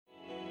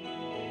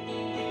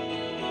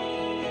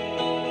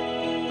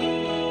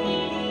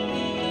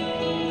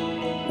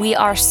We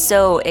are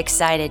so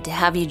excited to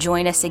have you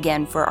join us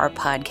again for our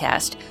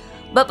podcast.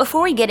 But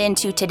before we get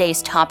into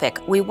today's topic,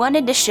 we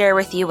wanted to share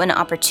with you an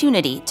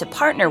opportunity to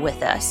partner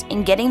with us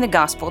in getting the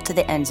gospel to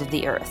the ends of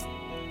the earth.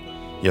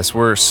 Yes,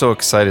 we're so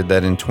excited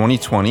that in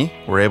 2020,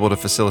 we're able to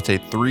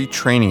facilitate 3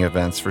 training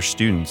events for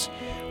students.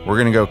 We're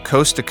going to go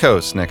coast to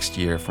coast next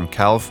year from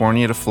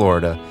California to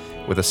Florida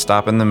with a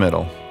stop in the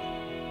middle.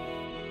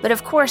 But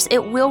of course,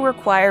 it will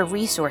require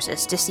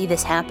resources to see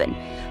this happen.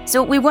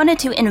 So we wanted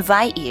to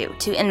invite you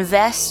to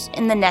invest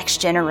in the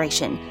next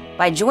generation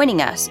by joining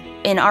us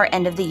in our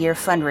end of the year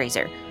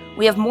fundraiser.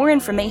 We have more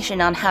information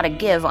on how to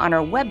give on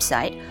our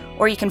website,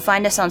 or you can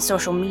find us on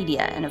social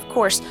media. And of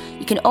course,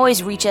 you can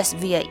always reach us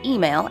via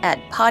email at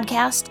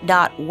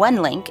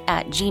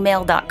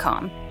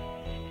podcast.onelink@gmail.com.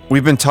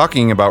 We've been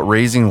talking about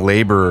raising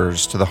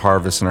laborers to the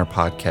harvest in our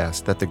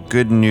podcast, that the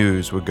good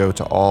news would go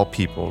to all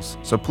peoples.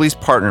 So please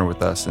partner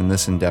with us in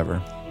this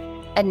endeavor.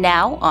 And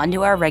now, on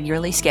to our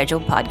regularly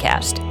scheduled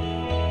podcast.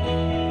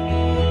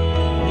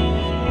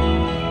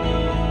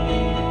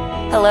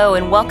 Hello,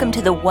 and welcome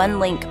to the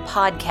One Link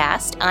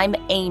podcast. I'm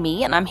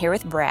Amy, and I'm here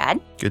with Brad.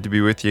 Good to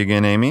be with you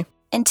again, Amy.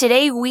 And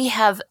today we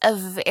have a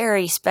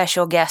very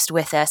special guest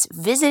with us,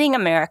 visiting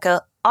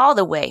America all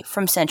the way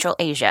from Central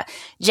Asia.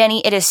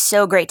 Jenny, it is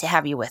so great to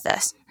have you with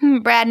us.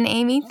 Brad and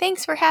Amy,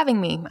 thanks for having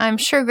me. I'm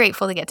sure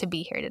grateful to get to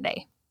be here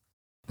today.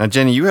 Now,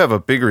 Jenny, you have a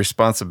big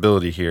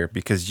responsibility here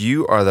because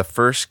you are the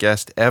first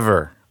guest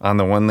ever on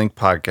the One Link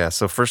podcast.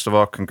 So first of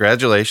all,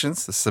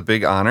 congratulations. This is a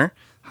big honor.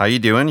 How you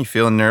doing? You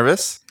feeling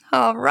nervous?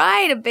 All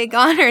right, a big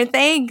honor.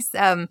 Thanks.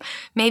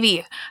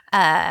 Maybe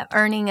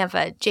earning of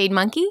a jade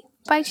monkey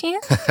by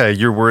chance?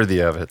 You're worthy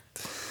of it.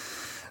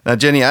 Now,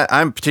 Jenny,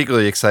 I'm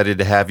particularly excited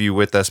to have you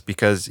with us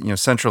because,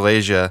 Central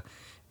Asia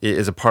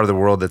is a part of the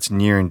world that's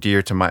near and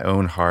dear to my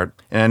own heart.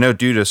 And I know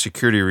due to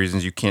security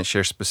reasons, you can't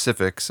share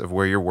specifics of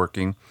where you're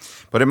working.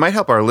 But it might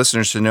help our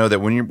listeners to know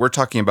that when we're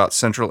talking about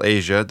Central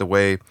Asia, the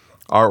way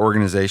our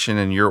organization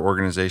and your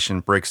organization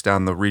breaks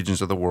down the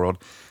regions of the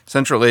world,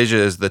 Central Asia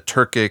is the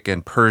Turkic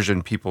and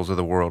Persian peoples of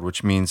the world,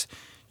 which means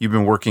you've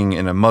been working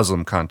in a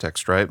Muslim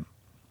context, right?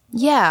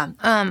 Yeah.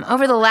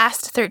 Over the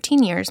last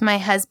 13 years, my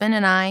husband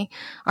and I,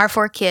 our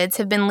 4 kids,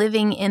 have been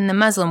living in the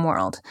Muslim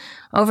world.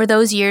 Over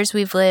those years,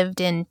 we've lived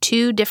in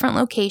 2 different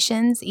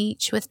locations,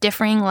 each with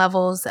differing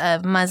levels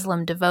of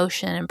Muslim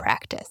devotion and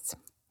practice.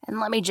 And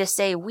let me just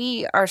say,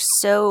 we are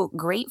so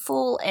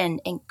grateful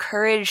and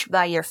encouraged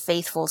by your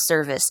faithful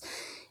service.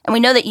 And we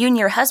know that you and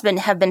your husband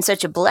have been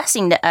such a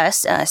blessing to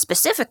us,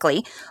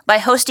 specifically by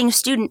hosting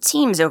student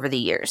teams over the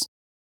years.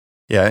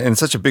 Yeah, and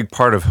such a big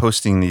part of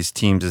hosting these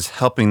teams is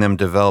helping them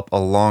develop a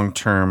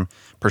long-term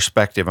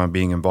perspective on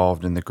being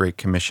involved in the Great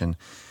Commission.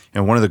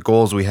 And one of the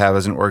goals we have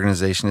as an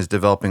organization is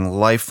developing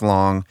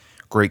lifelong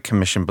Great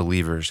Commission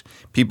believers,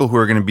 people who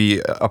are going to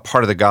be a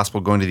part of the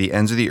gospel going to the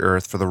ends of the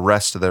earth for the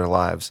rest of their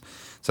lives.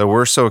 So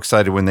we're so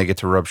excited when they get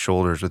to rub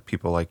shoulders with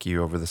people like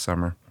you over the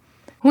summer.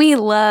 We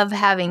love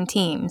having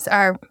teams.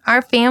 Our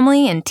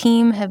family and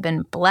team have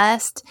been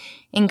blessed,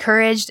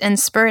 encouraged, and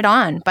spurred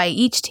on by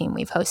each team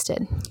we've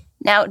hosted.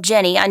 Now,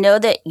 Jenny, I know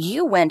that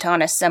you went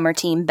on a summer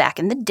team back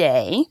in the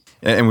day.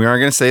 And we aren't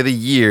going to say the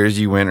years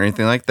you went or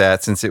anything like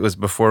that, since it was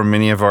before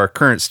many of our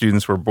current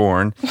students were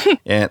born.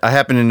 And I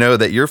happen to know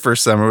that your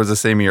first summer was the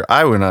same year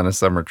I went on a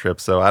summer trip,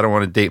 so I don't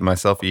want to date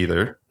myself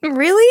either.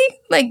 Really?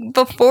 Like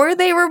before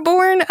they were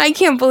born? I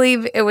can't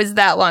believe it was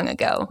that long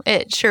ago.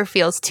 It sure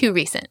feels too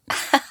recent.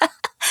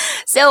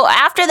 So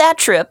after that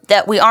trip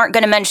that we aren't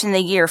going to mention the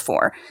year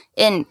for,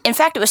 in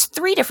fact, it was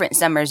 3 different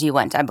summers you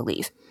went, I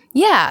believe.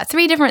 Yeah,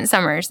 3 different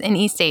summers in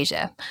East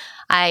Asia.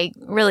 I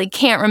really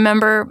can't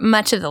remember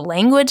much of the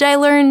language I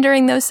learned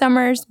during those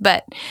summers,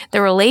 but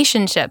the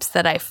relationships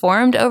that I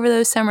formed over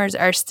those summers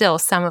are still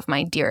some of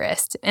my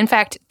dearest. In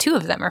fact, 2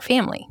 of them are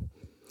family.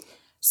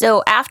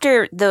 So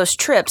after those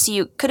trips,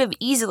 you could have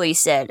easily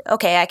said,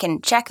 okay, I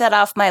can check that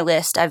off my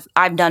list.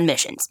 I've done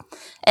missions,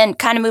 and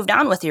kind of moved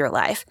on with your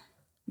life.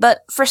 But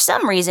for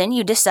some reason,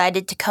 you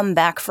decided to come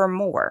back for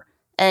more.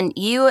 And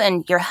you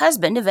and your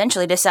husband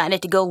eventually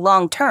decided to go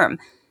long term.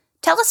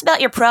 Tell us about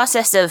your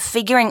process of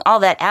figuring all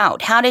that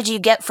out. How did you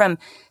get from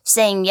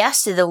saying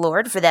yes to the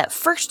Lord for that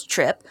first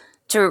trip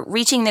to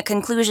reaching the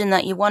conclusion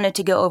that you wanted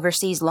to go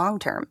overseas long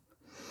term?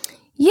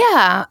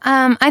 Yeah,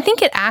 I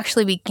think it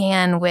actually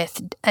began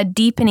with a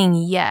deepening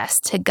yes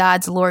to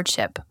God's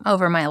lordship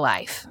over my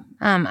life.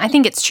 I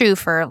think it's true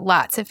for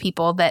lots of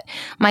people that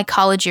my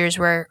college years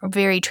were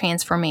very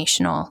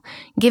transformational.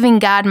 Giving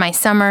God my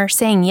summer,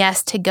 saying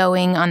yes to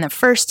going on the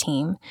first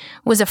team,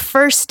 was a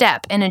first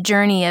step in a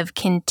journey of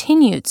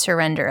continued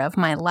surrender of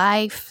my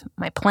life,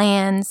 my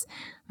plans,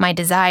 my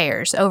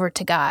desires over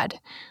to God.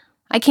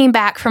 I came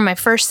back from my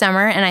first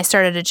summer and I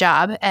started a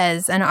job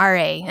as an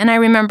RA. And I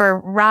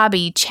remember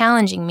Robbie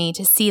challenging me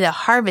to see the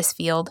harvest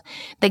field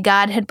that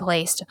God had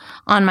placed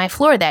on my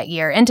floor that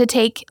year and to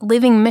take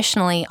living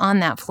missionally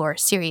on that floor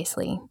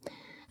seriously.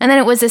 And then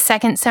it was a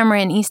second summer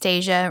in East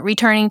Asia,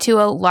 returning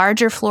to a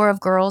larger floor of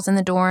girls in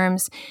the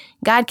dorms.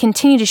 God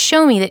continued to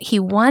show me that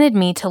He wanted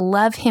me to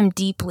love Him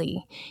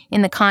deeply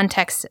in the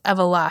context of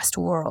a lost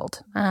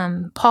world.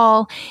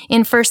 Paul,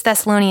 in 1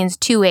 Thessalonians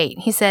 2:8,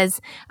 he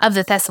says of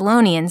the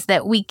Thessalonians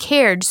that we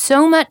cared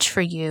so much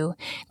for you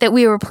that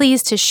we were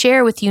pleased to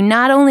share with you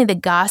not only the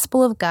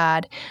gospel of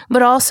God,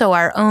 but also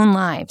our own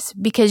lives,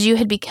 because you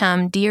had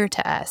become dear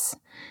to us.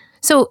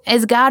 So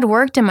as God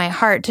worked in my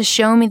heart to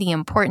show me the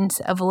importance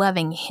of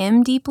loving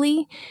Him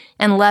deeply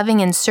and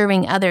loving and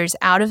serving others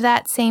out of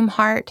that same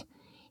heart,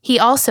 He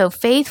also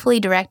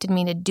faithfully directed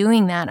me to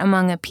doing that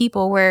among a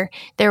people where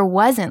there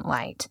wasn't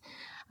light,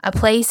 a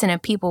place and a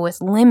people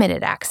with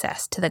limited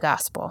access to the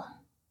gospel.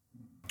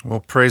 Well,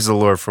 praise the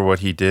Lord for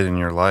what He did in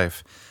your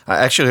life. I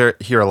actually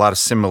hear a lot of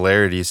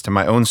similarities to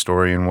my own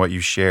story and what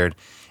you shared,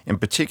 and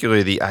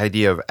particularly the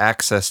idea of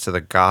access to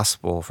the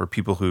gospel for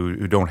people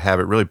who don't have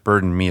it really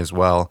burdened me as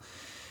well,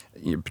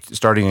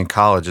 starting in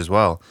college as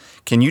well.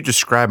 Can you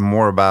describe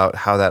more about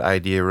how that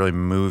idea really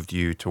moved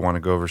you to want to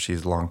go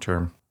overseas long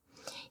term?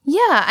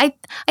 Yeah,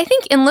 I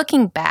think in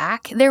looking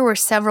back, there were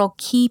several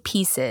key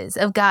pieces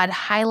of God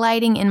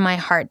highlighting in my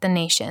heart the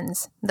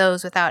nations,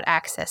 those without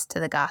access to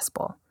the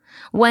gospel.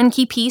 One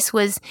key piece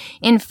was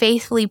in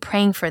faithfully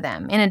praying for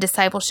them in a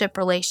discipleship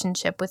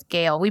relationship with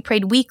Gail. We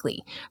prayed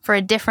weekly for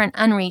a different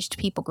unreached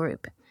people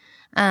group.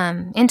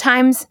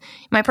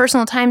 My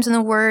personal times in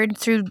the Word,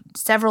 through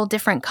several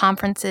different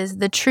conferences,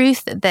 the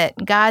truth that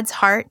God's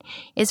heart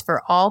is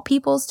for all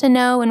peoples to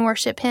know and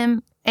worship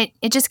Him,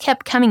 it just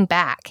kept coming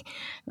back.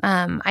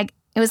 It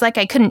was like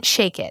I couldn't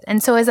shake it.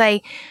 And so as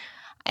I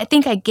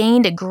think I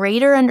gained a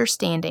greater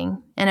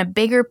understanding and a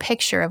bigger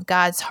picture of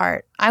God's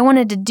heart, I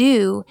wanted to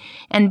do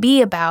and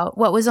be about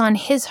what was on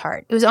His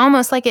heart. It was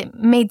almost like it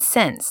made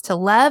sense to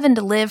love and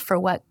to live for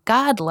what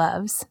God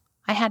loves.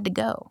 I had to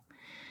go.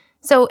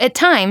 So at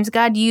times,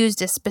 God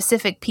used a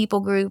specific people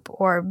group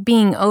or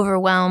being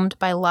overwhelmed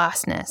by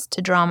lostness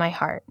to draw my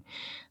heart.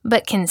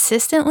 But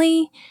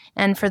consistently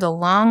and for the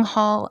long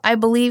haul, I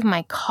believe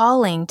my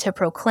calling to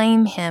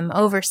proclaim Him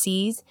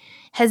overseas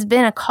has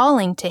been a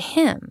calling to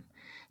Him,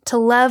 to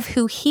love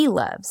who He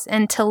loves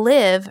and to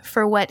live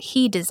for what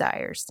He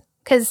desires.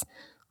 Because,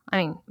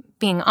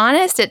 being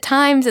honest, at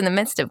times in the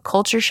midst of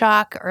culture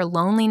shock or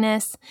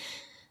loneliness,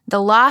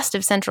 the lost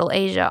of Central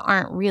Asia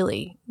aren't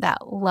really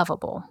that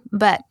lovable.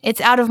 But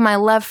it's out of my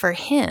love for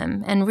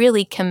Him and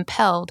really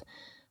compelled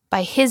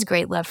by His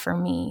great love for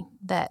me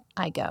that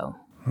I go.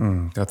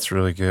 That's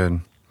really good.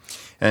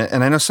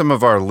 And I know some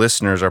of our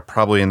listeners are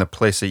probably in the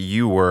place that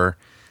you were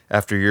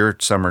after your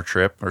summer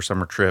trip or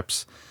summer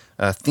trips,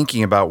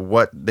 thinking about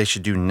what they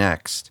should do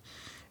next.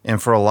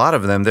 And for a lot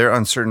of them, they're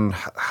uncertain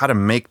how to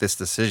make this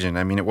decision.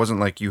 It wasn't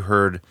like you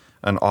heard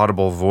an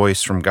audible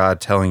voice from God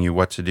telling you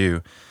what to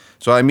do.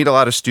 So I meet a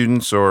lot of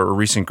students or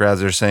recent grads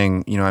that are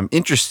saying, I'm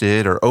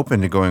interested or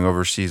open to going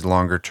overseas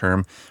longer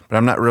term, but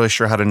I'm not really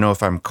sure how to know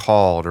if I'm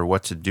called or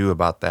what to do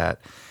about that.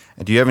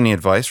 Do you have any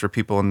advice for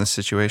people in this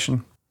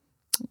situation?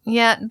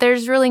 Yeah,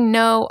 there's really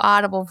no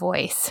audible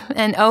voice.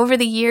 And over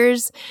the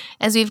years,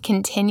 as we've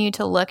continued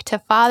to look to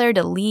Father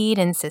to lead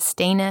and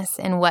sustain us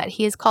in what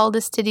He has called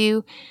us to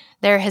do,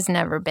 there has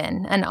never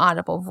been an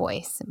audible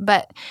voice.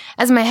 But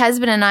as my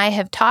husband and I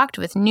have talked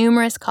with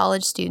numerous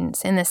college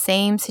students in the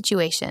same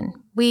situation,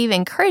 we've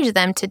encouraged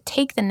them to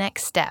take the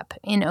next step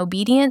in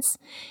obedience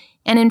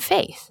and in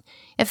faith.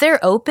 If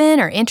they're open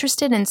or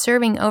interested in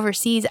serving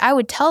overseas, I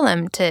would tell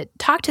them to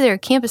talk to their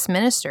campus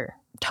minister.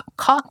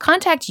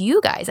 Contact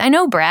you guys. I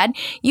know, Brad,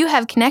 you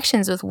have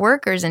connections with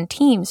workers and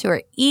teams who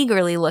are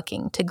eagerly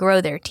looking to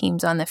grow their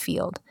teams on the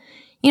field.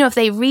 If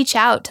they reach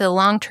out to the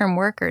long-term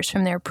workers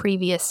from their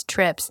previous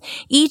trips,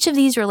 each of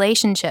these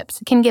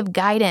relationships can give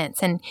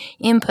guidance and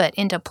input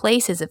into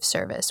places of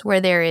service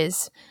where there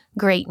is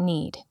great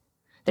need.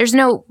 There's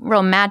no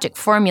real magic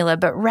formula,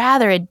 but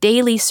rather a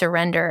daily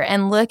surrender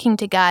and looking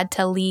to God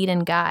to lead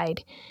and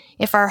guide.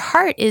 If our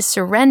heart is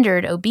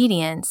surrendered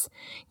obedience,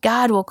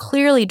 God will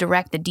clearly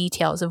direct the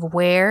details of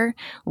where,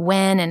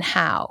 when, and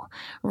how.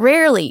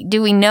 Rarely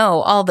do we know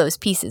all those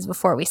pieces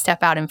before we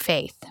step out in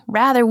faith.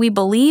 Rather, we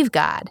believe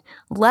God,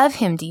 love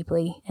Him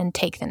deeply, and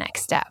take the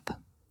next step.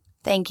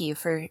 Thank you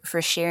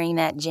for sharing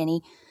that,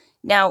 Jenny.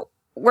 Now,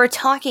 we're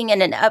talking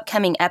in an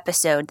upcoming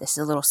episode, this is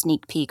a little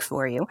sneak peek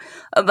for you,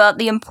 about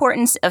the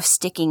importance of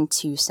sticking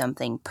to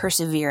something,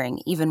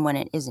 persevering, even when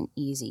it isn't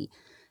easy.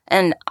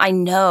 And I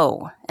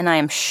know, and I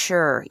am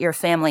sure, your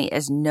family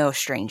is no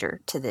stranger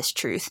to this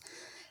truth,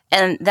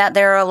 and that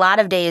there are a lot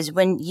of days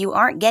when you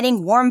aren't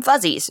getting warm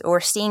fuzzies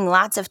or seeing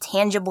lots of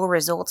tangible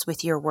results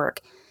with your work.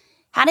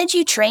 How did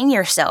you train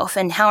yourself,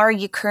 and how are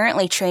you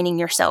currently training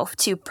yourself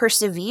to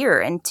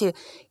persevere and to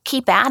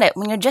keep at it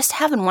when you're just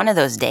having one of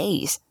those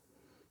days?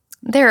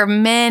 There are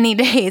many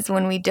days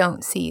when we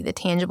don't see the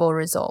tangible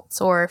results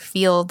or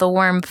feel the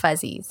warm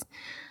fuzzies.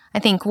 I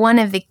think one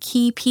of the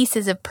key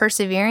pieces of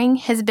persevering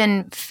has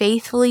been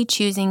faithfully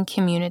choosing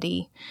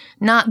community,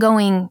 not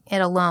going it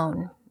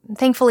alone.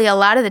 Thankfully, a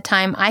lot of the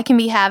time, I can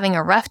be having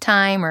a rough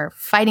time or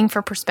fighting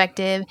for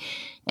perspective,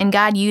 And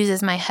God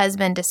uses my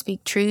husband to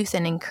speak truth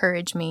and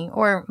encourage me,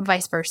 or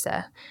vice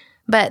versa.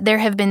 But there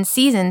have been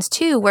seasons,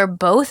 too, where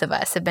both of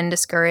us have been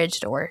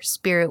discouraged or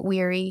spirit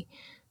weary.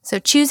 So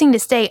choosing to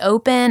stay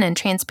open and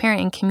transparent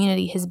in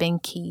community has been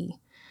key.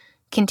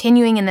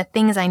 Continuing in the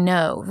things I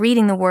know,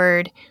 reading the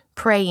Word,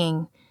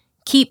 praying,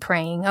 keep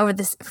praying over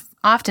this,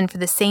 often for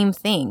the same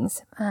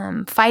things,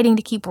 fighting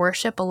to keep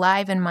worship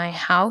alive in my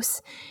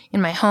house,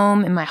 in my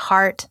home, in my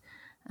heart.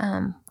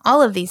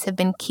 All of these have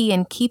been key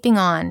in keeping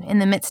on in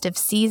the midst of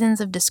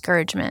seasons of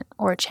discouragement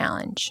or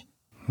challenge.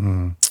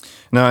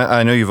 Now,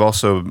 I know you've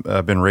also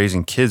been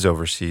raising kids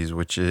overseas,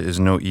 which is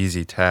no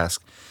easy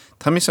task.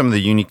 Tell me some of the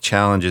unique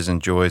challenges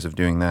and joys of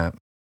doing that.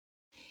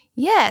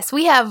 Yes,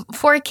 we have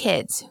 4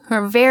 kids who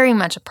are very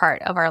much a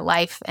part of our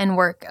life and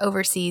work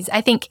overseas.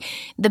 I think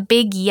the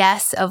big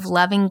yes of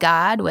loving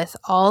God with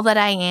all that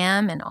I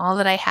am and all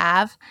that I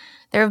have,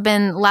 there have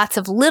been lots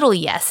of little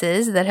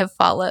yeses that have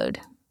followed.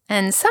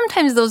 And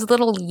sometimes those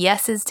little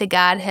yeses to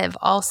God have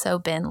also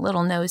been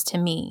little no's to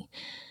me.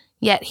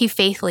 Yet He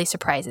faithfully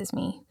surprises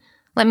me.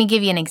 Let me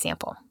give you an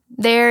example.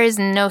 There is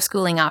no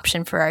schooling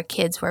option for our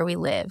kids where we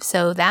live,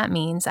 so that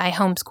means I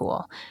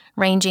homeschool,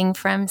 ranging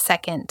from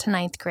 2nd to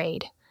 9th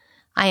grade.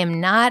 I am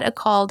not a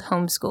called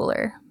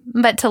homeschooler,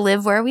 but to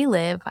live where we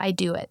live, I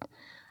do it.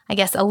 I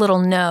guess a little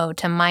no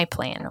to my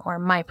plan or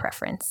my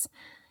preference.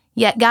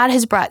 Yet God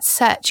has brought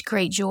such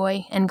great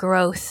joy and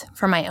growth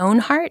for my own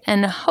heart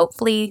and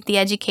hopefully the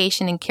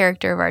education and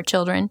character of our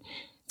children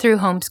through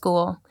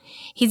homeschool.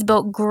 He's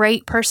built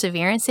great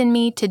perseverance in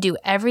me to do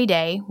every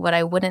day what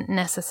I wouldn't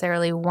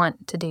necessarily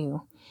want to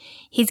do.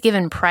 He's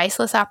given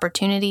priceless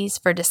opportunities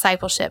for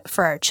discipleship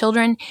for our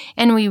children,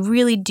 and we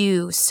really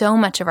do so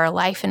much of our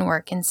life and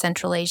work in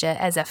Central Asia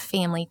as a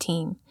family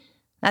team.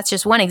 That's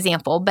just one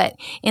example, but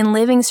in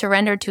living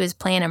surrendered to His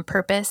plan and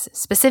purpose,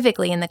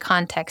 specifically in the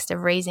context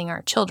of raising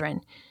our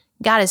children,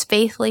 God has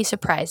faithfully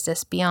surprised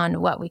us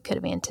beyond what we could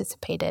have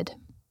anticipated.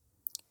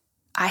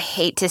 I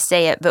hate to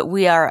say it, but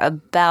we are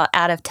about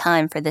out of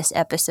time for this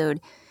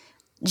episode.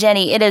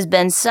 Jenny, it has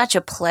been such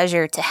a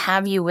pleasure to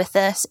have you with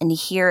us and to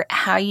hear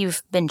how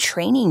you've been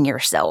training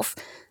yourself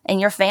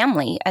and your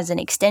family as an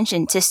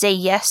extension to say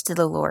yes to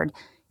the Lord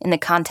in the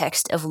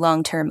context of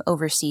long-term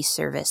overseas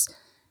service.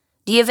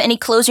 Do you have any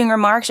closing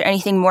remarks or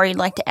anything more you'd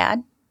like to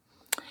add?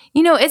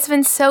 You know, it's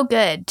been so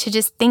good to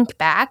just think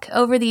back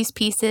over these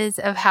pieces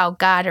of how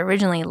God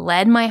originally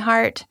led my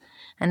heart,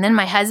 and then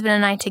my husband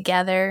and I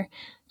together,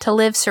 to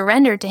live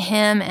surrendered to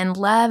Him and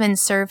love and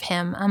serve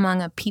Him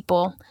among a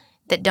people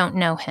that don't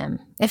know Him.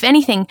 If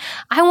anything,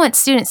 I want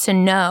students to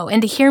know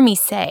and to hear me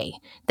say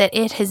that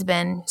it has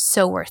been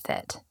so worth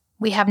it.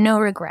 We have no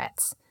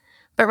regrets,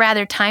 but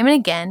rather time and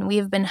again we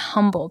have been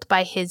humbled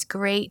by His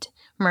great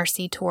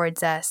mercy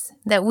towards us,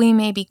 that we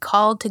may be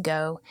called to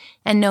go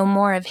and know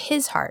more of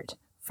His heart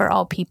for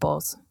all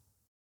peoples.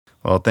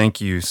 Well, thank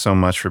you so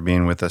much for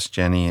being with us,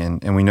 Jenny.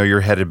 And we know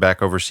you're headed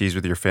back overseas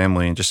with your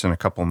family in just in a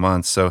couple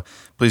months. So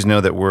please know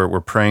that we're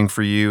praying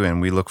for you,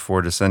 and we look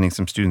forward to sending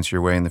some students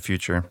your way in the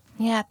future.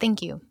 Yeah,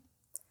 thank you.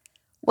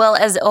 Well,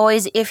 as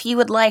always, if you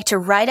would like to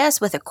write us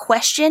with a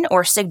question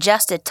or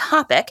suggest a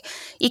topic,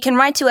 you can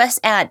write to us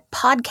at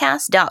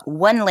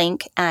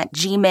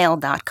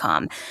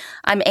podcast.onelink@gmail.com.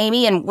 I'm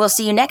Amy, and we'll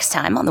see you next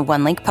time on the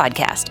One Link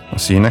Podcast. We'll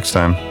see you next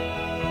time.